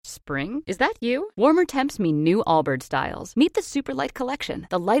Spring, is that you? Warmer temps mean new Allbirds styles. Meet the Superlight Collection,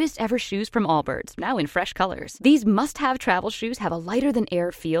 the lightest ever shoes from Allbirds, now in fresh colors. These must-have travel shoes have a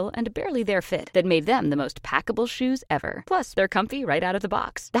lighter-than-air feel and a barely-there fit that made them the most packable shoes ever. Plus, they're comfy right out of the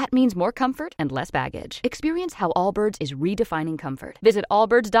box. That means more comfort and less baggage. Experience how Allbirds is redefining comfort. Visit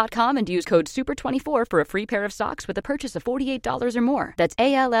allbirds.com and use code SUPER24 for a free pair of socks with a purchase of $48 or more. That's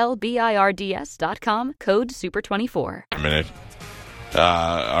ALLBIRDS.com, code SUPER24. A minute.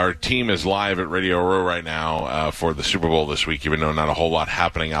 Our team is live at Radio Row right now for the Super Bowl this week, even though not a whole lot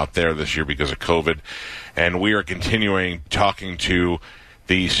happening out there this year because of COVID. And we are continuing talking to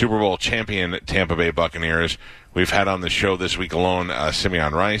the Super Bowl champion Tampa Bay Buccaneers. We've had on the show this week alone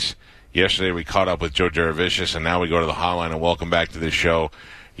Simeon Rice. Yesterday we caught up with Joe Jurevicius, and now we go to the hotline and welcome back to the show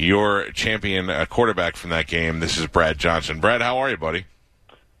your champion quarterback from that game. This is Brad Johnson. Brad, how are you, buddy?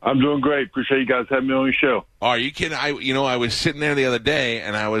 I'm doing great. Appreciate you guys having me on your show. Oh, are you kidding? I was sitting there the other day,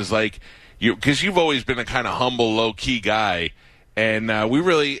 and I was like, because you've always been a kind of humble, low-key guy, and we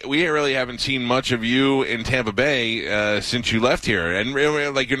really haven't seen much of you in Tampa Bay since you left here. And really,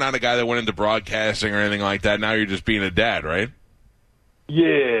 like, you're not a guy that went into broadcasting or anything like that. Now you're just being a dad, right?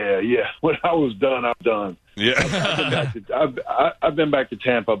 Yeah. When I was done, I'm done. Yeah. I've been back to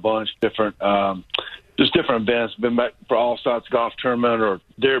Tampa a bunch, different events. Been back for All Stars Golf Tournament or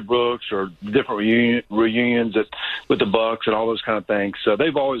Derrick Brooks or different reunions with the Bucks and all those kind of things. So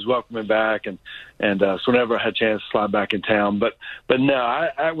they've always welcomed me back, and so whenever I had a chance to slide back in town. But no,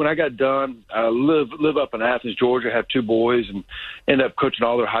 I when I got done, I live up in Athens, Georgia. I have two boys and ended up coaching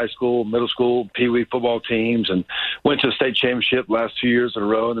all their high school, middle school, Pee-wee football teams, and went to the state championship last 2 years in a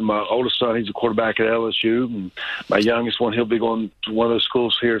row. And then my oldest son, he's a quarterback at LSU, and my youngest one, he'll be going to one of those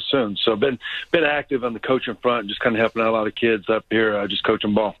schools here soon. So been active on the coaching front, just kind of helping out a lot of kids up here, just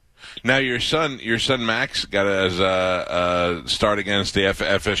coaching ball. Now your son Max got a start against the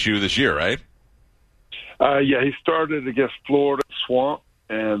FSU this year, right? Yeah, he started against Florida Swamp,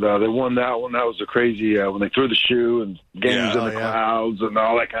 and they won that one. That was a crazy when they threw the shoe and games in the clouds and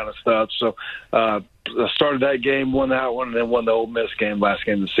all that kind of stuff. So I started that game, won that one, and then won the Ole Miss game, last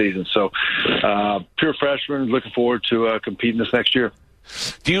game of the season. So pure freshman, looking forward to competing this next year.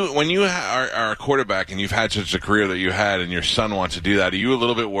 When you are a quarterback and you've had such a career that you had, and your son wants to do that, are you a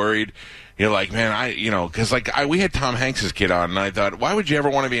little bit worried? You're like, man, because we had Tom Hanks' kid on, and I thought, why would you ever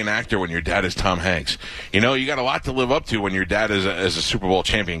want to be an actor when your dad is Tom Hanks? You got a lot to live up to when your dad is a Super Bowl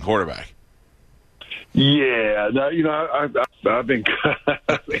champion quarterback. Yeah, no, I've been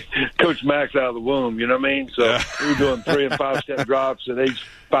Coach Max out of the womb. You know what I mean? So we were doing 3 and 5 step drops at age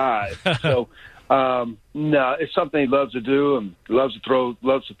 5. So. No, it's something he loves to do and loves to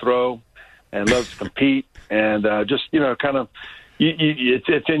throw, and loves to compete, and just kind of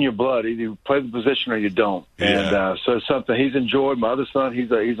it's in your blood. Either you play the position or you don't, and so it's something he's enjoyed. My other son,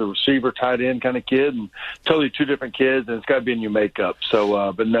 he's a receiver, tight end kind of kid, and totally two different kids, and it's got to be in your makeup.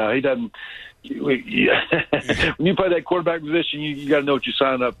 So, but no, he doesn't. When you play that quarterback position, you got to know what you're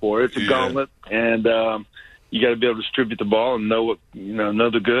signing up for. It's a gauntlet, and you got to be able to distribute the ball and know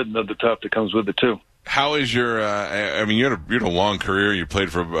the good and know the tough that comes with it too. How is your? You had a long career. You played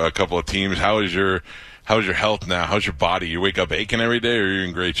for a couple of teams. How is your health now? How's your body? You wake up aching every day, or are you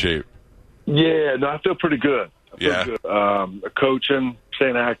in great shape? Yeah, no, I feel pretty good. Good. Coaching,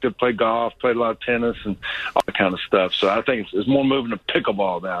 staying active, play golf, played a lot of tennis, and all that kind of stuff. So I think it's more moving to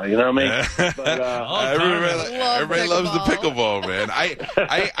pickleball now. You know what I mean? But, everybody loves the pickleball, man. I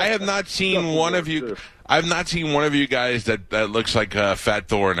have not seen one of you. I've not seen one of you guys that looks like Fat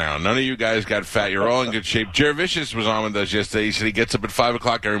Thor now. None of you guys got fat. You're all in good shape. Jurevicius was on with us yesterday. He said he gets up at 5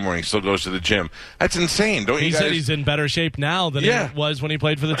 o'clock every morning. Still goes to the gym. That's insane. He said he's in better shape now than he was when he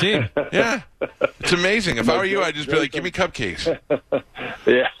played for the team. Yeah. It's amazing. If I were you, I'd just be like, give me cupcakes.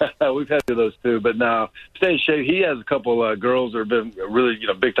 Yeah, we've had those too. But now, stay in shape. He has a couple girls that have been really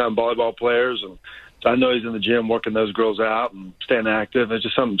big-time volleyball players, and so I know he's in the gym working those girls out and staying active. It's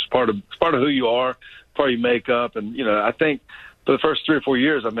just something. It's part of who you are. Part of your makeup, and I think for the first 3 or 4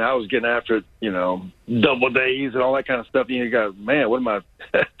 years, I was getting after it, double days and all that kind of stuff. You go, man, what am I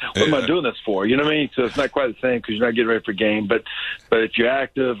doing this for? You know what I mean? So it's not quite the same because you're not getting ready for a game. But if you're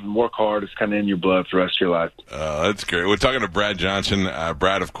active and work hard, it's kind of in your blood for the rest of your life. That's great. We're talking to Brad Johnson.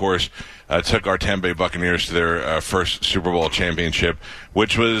 Brad, of course, took our Tampa Bay Buccaneers to their first Super Bowl championship,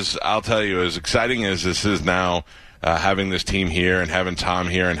 which was, I'll tell you, as exciting as this is now, having this team here and having Tom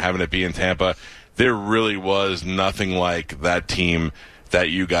here and having it be in Tampa. There really was nothing like that team that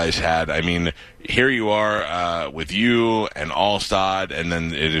you guys had. I mean, here you are with you and Allstad, and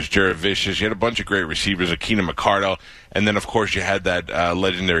then it is Jurevicius. You had a bunch of great receivers, Akina McCardle, and then, of course, you had that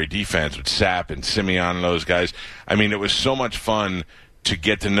legendary defense with Sapp and Simeon and those guys. I mean, it was so much fun to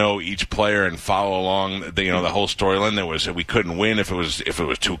get to know each player and follow along the whole storyline. There was we couldn't win if it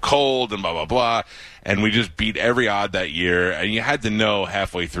was too cold and blah blah blah, and we just beat every odd that year. And you had to know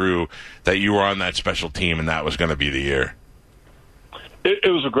halfway through that you were on that special team, and that was going to be the year.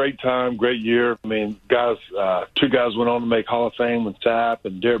 It was a great time, great year. I mean, two guys went on to make Hall of Fame with Sapp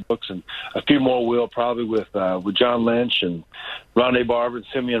and Derek Brooks, and a few more will probably with John Lynch and Rondé Barber and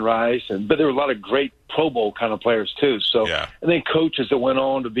Simeon Rice. But there were a lot of great Pro Bowl kind of players too. So, yeah. And then coaches that went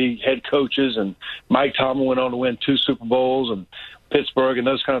on to be head coaches, and Mike Tomlin went on to win 2 Super Bowls and Pittsburgh and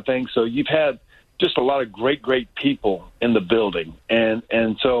those kind of things. So you've had just a lot of great people in the building. And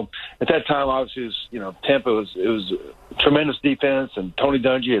so at that time, obviously, Tampa it was tremendous defense, and Tony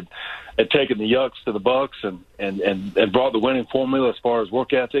Dungy had taken the Yucks to the Bucks and brought the winning formula as far as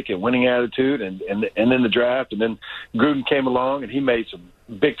work ethic and winning attitude and then the draft. And then Gruden came along, and he made some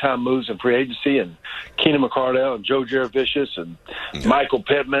big-time moves in free agency, and Keenan McCardell and Joe Jaravicius and Michael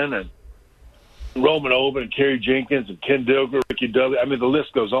Pittman and Roman Oben and Kerry Jenkins and Ken Dilger, Ricky Dudley. I mean, the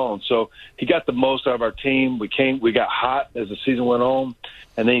list goes on. So he got the most out of our team. We got hot as the season went on,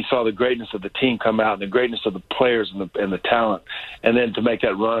 and then you saw the greatness of the team come out and the greatness of the players and the talent, and then to make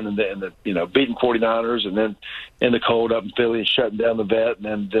that run and the beating 49ers, and then in the cold up in Philly and shutting down the vet,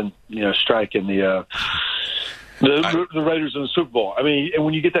 and then striking the Raiders in the Super Bowl. I mean, and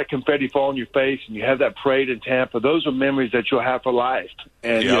when you get that confetti fall in your face and you have that parade in Tampa, those are memories that you'll have for life.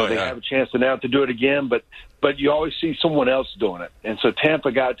 And they have a chance now to do it again, but you always see someone else doing it. And so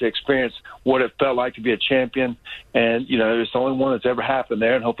Tampa got to experience what it felt like to be a champion. And it's the only one that's ever happened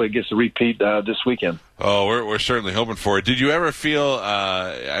there, and hopefully it gets a repeat this weekend. Oh, we're certainly hoping for it. Did you ever feel?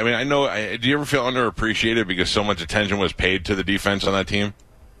 Did you ever feel underappreciated because so much attention was paid to the defense on that team?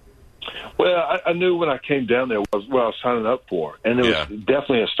 Well, I knew when I came down there was what I was signing up for, and it was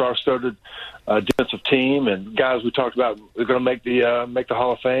definitely a star-studded defensive team, and guys we talked about are going to make the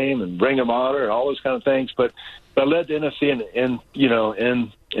Hall of Fame and Ring of Honor and all those kind of things. But I led the NFC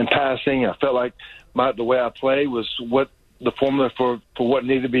in passing. I felt like the way I played was what the formula for what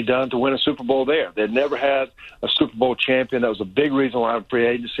needed to be done to win a Super Bowl there. They'd never had a Super Bowl champion. That was a big reason why I'm free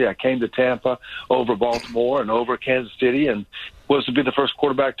agency. I came to Tampa over Baltimore and over Kansas City, and was to be the first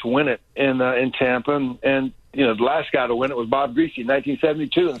quarterback to win it in Tampa. And the last guy to win it was Bob Greasy in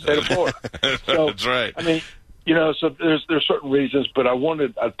 1972 in the state of Florida. So, that's right. I mean, so there's certain reasons, but I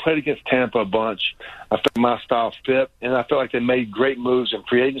played against Tampa a bunch. I felt my style fit, and I felt like they made great moves in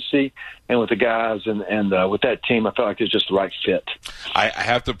free agency and with the guys, and with that team, I felt like it was just the right fit. I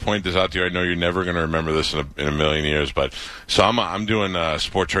have to point this out to you. I know you're never going to remember this in a million years, but so I'm doing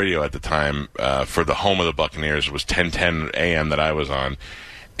sports radio at the time for the home of the Buccaneers. It was 10:10 a.m. that I was on,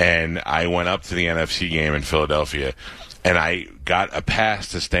 and I went up to the NFC game in Philadelphia. And I got a pass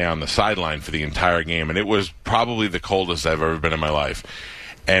to stay on the sideline for the entire game. And it was probably the coldest I've ever been in my life.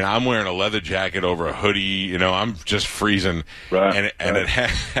 And I'm wearing a leather jacket over a hoodie. I'm just freezing. Right. And at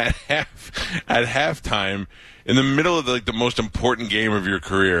halftime, in the middle of the most important game of your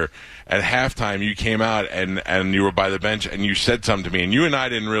career, at halftime you came out and you were by the bench and you said something to me. And you and I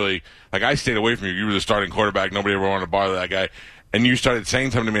didn't really, I stayed away from you. You were the starting quarterback. Nobody ever wanted to bother that guy. And you started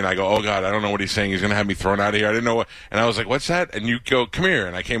saying something to me, and I go, oh, God, I don't know what he's saying. He's going to have me thrown out of here. I didn't know what. And I was like, what's that? And you go, come here.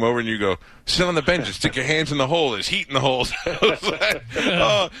 And I came over, and you go, sit on the bench and stick your hands in the hole. There's heat in the holes. I was like,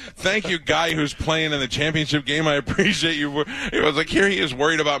 oh, thank you, guy who's playing in the championship game. I appreciate you. It was like, here he is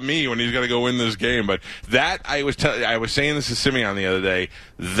worried about me when he's going to go win this game. But that, I was saying this to Simeon the other day,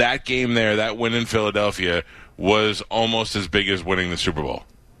 that game there, that win in Philadelphia, was almost as big as winning the Super Bowl.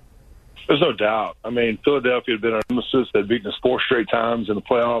 There's no doubt. I mean, Philadelphia had been our nemesis. They'd beaten us 4 straight times in the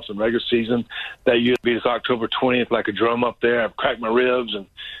playoffs and regular season. That year beat us October 20th like a drum up there. I've cracked my ribs,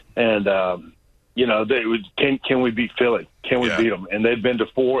 and they would, can we beat Philly? Can we beat them? And they'd been to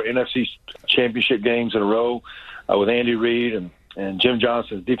 4 NFC championship games in a row with Andy Reid and Jim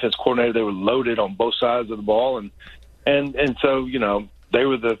Johnson as defense coordinator. They were loaded on both sides of the ball, and so they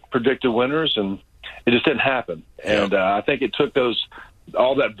were the predicted winners, and it just didn't happen. And I think it took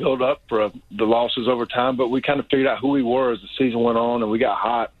all that build up for the losses over time, but we kind of figured out who we were as the season went on, and we got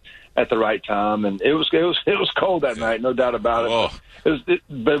hot at the right time. And it was cold that night, no doubt about it.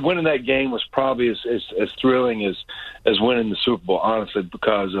 But winning that game was probably as thrilling as winning the Super Bowl, honestly,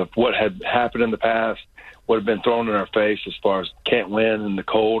 because of what had happened in the past, what had been thrown in our face as far as can't win in the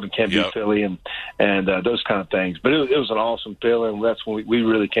cold and can't beat Philly and those kind of things. But it was an awesome feeling. That's when we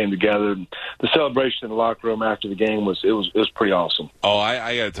really came together. And the celebration in the locker room after the game was pretty awesome. Oh,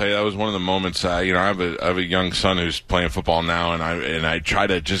 I got to tell you, that was one of the moments. I have a young son who's playing football now, and I try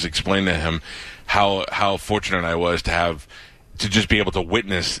to just explain to him how fortunate I was to to just be able to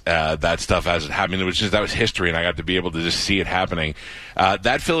witness that stuff as it happened. That was history, and I got to be able to just see it happening.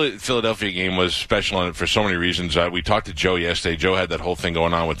 That Philadelphia game was special for so many reasons. We talked to Joe yesterday. Joe had that whole thing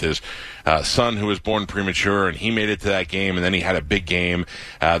going on with his son who was born premature, and he made it to that game, and then he had a big game.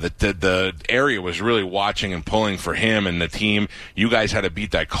 The area was really watching and pulling for him and the team. You guys had to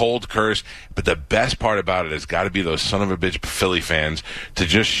beat that cold curse, but the best part about it has got to be those son of a bitch Philly fans to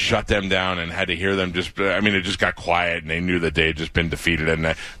just shut them down and had to hear them it just got quiet, and they knew that they had just been defeated,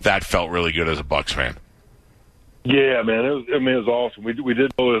 and that felt really good as a Bucs fan. Yeah, man, it was awesome. We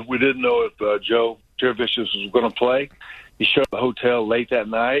didn't know if Joe Vicious was going to play. He showed up at the hotel late that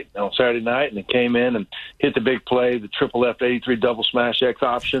night on Saturday night, and then came in and hit the big play, the triple F83 double smash X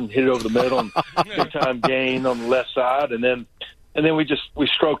option, hit it over the middle, and big time gain on the left side, and then we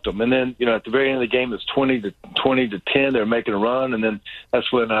stroked them. And then, at the very end of the game, it was 20 to 10. They were making a run, and then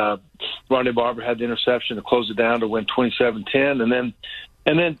that's when Ronnie Barber had the interception to close it down to win 27-10.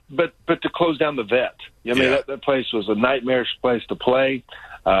 But to close down the vet, that place was a nightmarish place to play.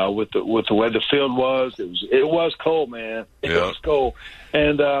 With the way the field was, it was cold, man. It was cold,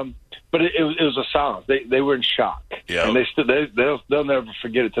 and but it was a silence. They were in shock, and they'll never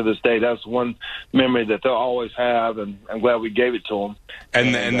forget it to this day. That's one memory that they'll always have, and I'm glad we gave it to them.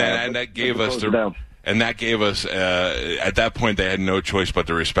 And that gave us And that gave us, at that point, they had no choice but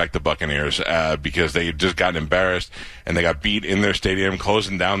to respect the Buccaneers because they had just gotten embarrassed and they got beat in their stadium,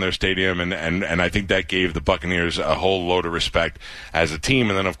 closing down their stadium, and I think that gave the Buccaneers a whole load of respect as a team.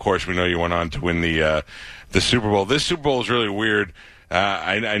 And then, of course, we know you went on to win the Super Bowl. This Super Bowl is really weird.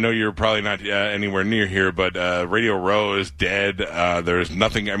 I know you're probably not anywhere near here, but Radio Row is dead. There's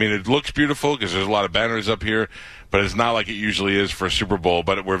nothing. I mean, it looks beautiful because there's a lot of banners up here, but it's not like it usually is for a Super Bowl.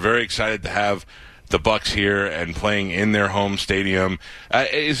 But we're very excited to have the Bucs here and playing in their home stadium.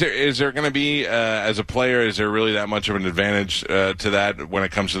 Is there going to be, as a player, is there really that much of an advantage to that when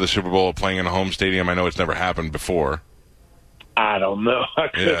it comes to the Super Bowl, playing in a home stadium? I know it's never happened before. I don't know. I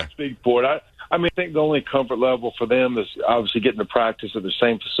couldn't speak for it. I think the only comfort level for them is obviously getting to practice at the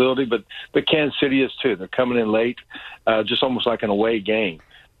same facility, but Kansas City is too. They're coming in late, just almost like an away game.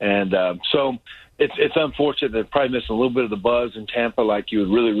 And so it's unfortunate they're probably missing a little bit of the buzz in Tampa like you would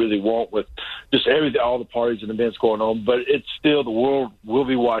really, really want with just all the parties and events going on. But it's still, the world will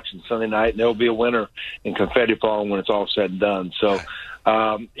be watching Sunday night, and there will be a winner in confetti falling when it's all said and done. So,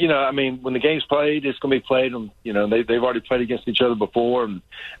 when the game's played, it's going to be played. They've already played against each other before,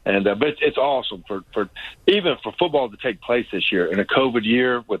 but it's awesome for even for football to take place this year in a COVID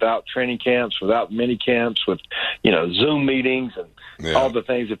year without training camps, without mini camps, with Zoom meetings and all the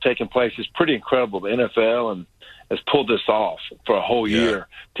things that have taken place. It's pretty incredible. The NFL has pulled this off for a whole year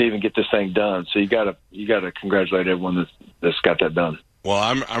to even get this thing done. So you got to congratulate everyone that's got that done. Well,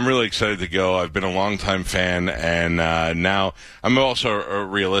 I'm really excited to go. I've been a longtime fan, and now I'm also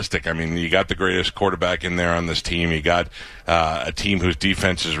realistic. I mean, you got the greatest quarterback in there on this team. You got a team whose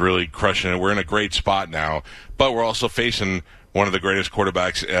defense is really crushing it. We're in a great spot now, but we're also facing one of the greatest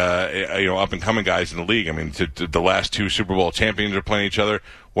quarterbacks, up-and-coming guys in the league. I mean, the last two Super Bowl champions are playing each other.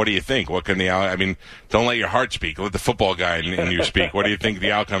 What do you think? Don't let your heart speak. Let the football guy in you speak. What do you think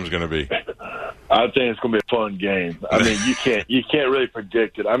the outcome is going to be? I think it's going to be a fun game. I mean, you can't really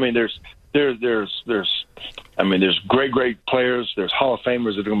predict it. I mean, there's great players. There's Hall of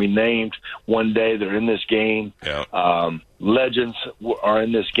Famers that are going to be named one day. They're in this game. Yeah. Legends are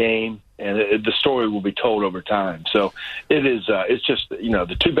in this game, and the story will be told over time. So it is. It's just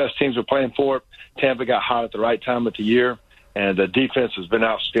the two best teams are playing for it. Tampa got hot at the right time of the year, and the defense has been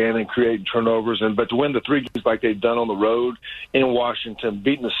outstanding, creating turnovers. But to win the three games like they've done on the road in Washington,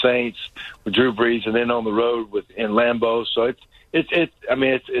 beating the Saints with Drew Brees, and then on the road in Lambeau, so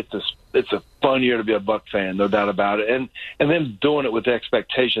it's a fun year to be a Buck fan, no doubt about it. And then doing it with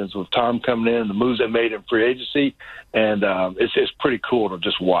expectations, with Tom coming in, the moves they made in free agency, and it's pretty cool to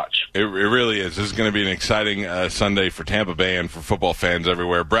just watch. It really is. This is going to be an exciting Sunday for Tampa Bay and for football fans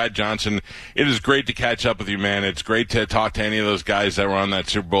everywhere. Brad Johnson, it is great to catch up with you, man. It's great to talk to any of those guys that were on that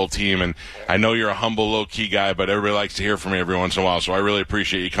Super Bowl team. And I know you're a humble, low-key guy, but everybody likes to hear from you every once in a while. So I really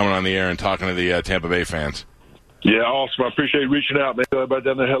appreciate you coming on the air and talking to the Tampa Bay fans. Yeah, awesome. I appreciate you reaching out, man. Everybody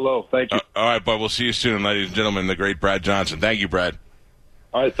down there, hello. Thank you. All right, bud. We'll see you soon, ladies and gentlemen. The great Brad Johnson. Thank you, Brad.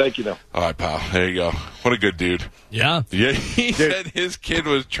 All right, thank you, now. All right, pal. There you go. What a good dude. Yeah. Yeah, he said his kid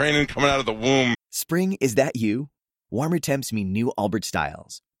was training coming out of the womb. Spring, is that you? Warmer temps mean new Allbirds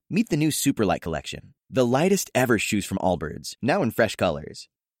styles. Meet the new Superlight collection, the lightest ever shoes from Allbirds, now in fresh colors.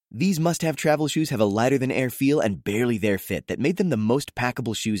 These must-have travel shoes have a lighter-than-air feel and barely-there fit that made them the most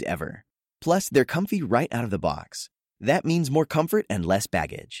packable shoes ever. Plus, they're comfy right out of the box. That means more comfort and less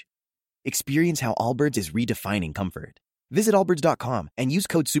baggage. Experience how Allbirds is redefining comfort. Visit allbirds.com and use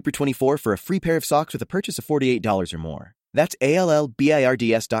code SUPER24 for a free pair of socks with a purchase of $48 or more. That's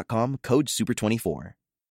ALLBIRDS.com, code SUPER24.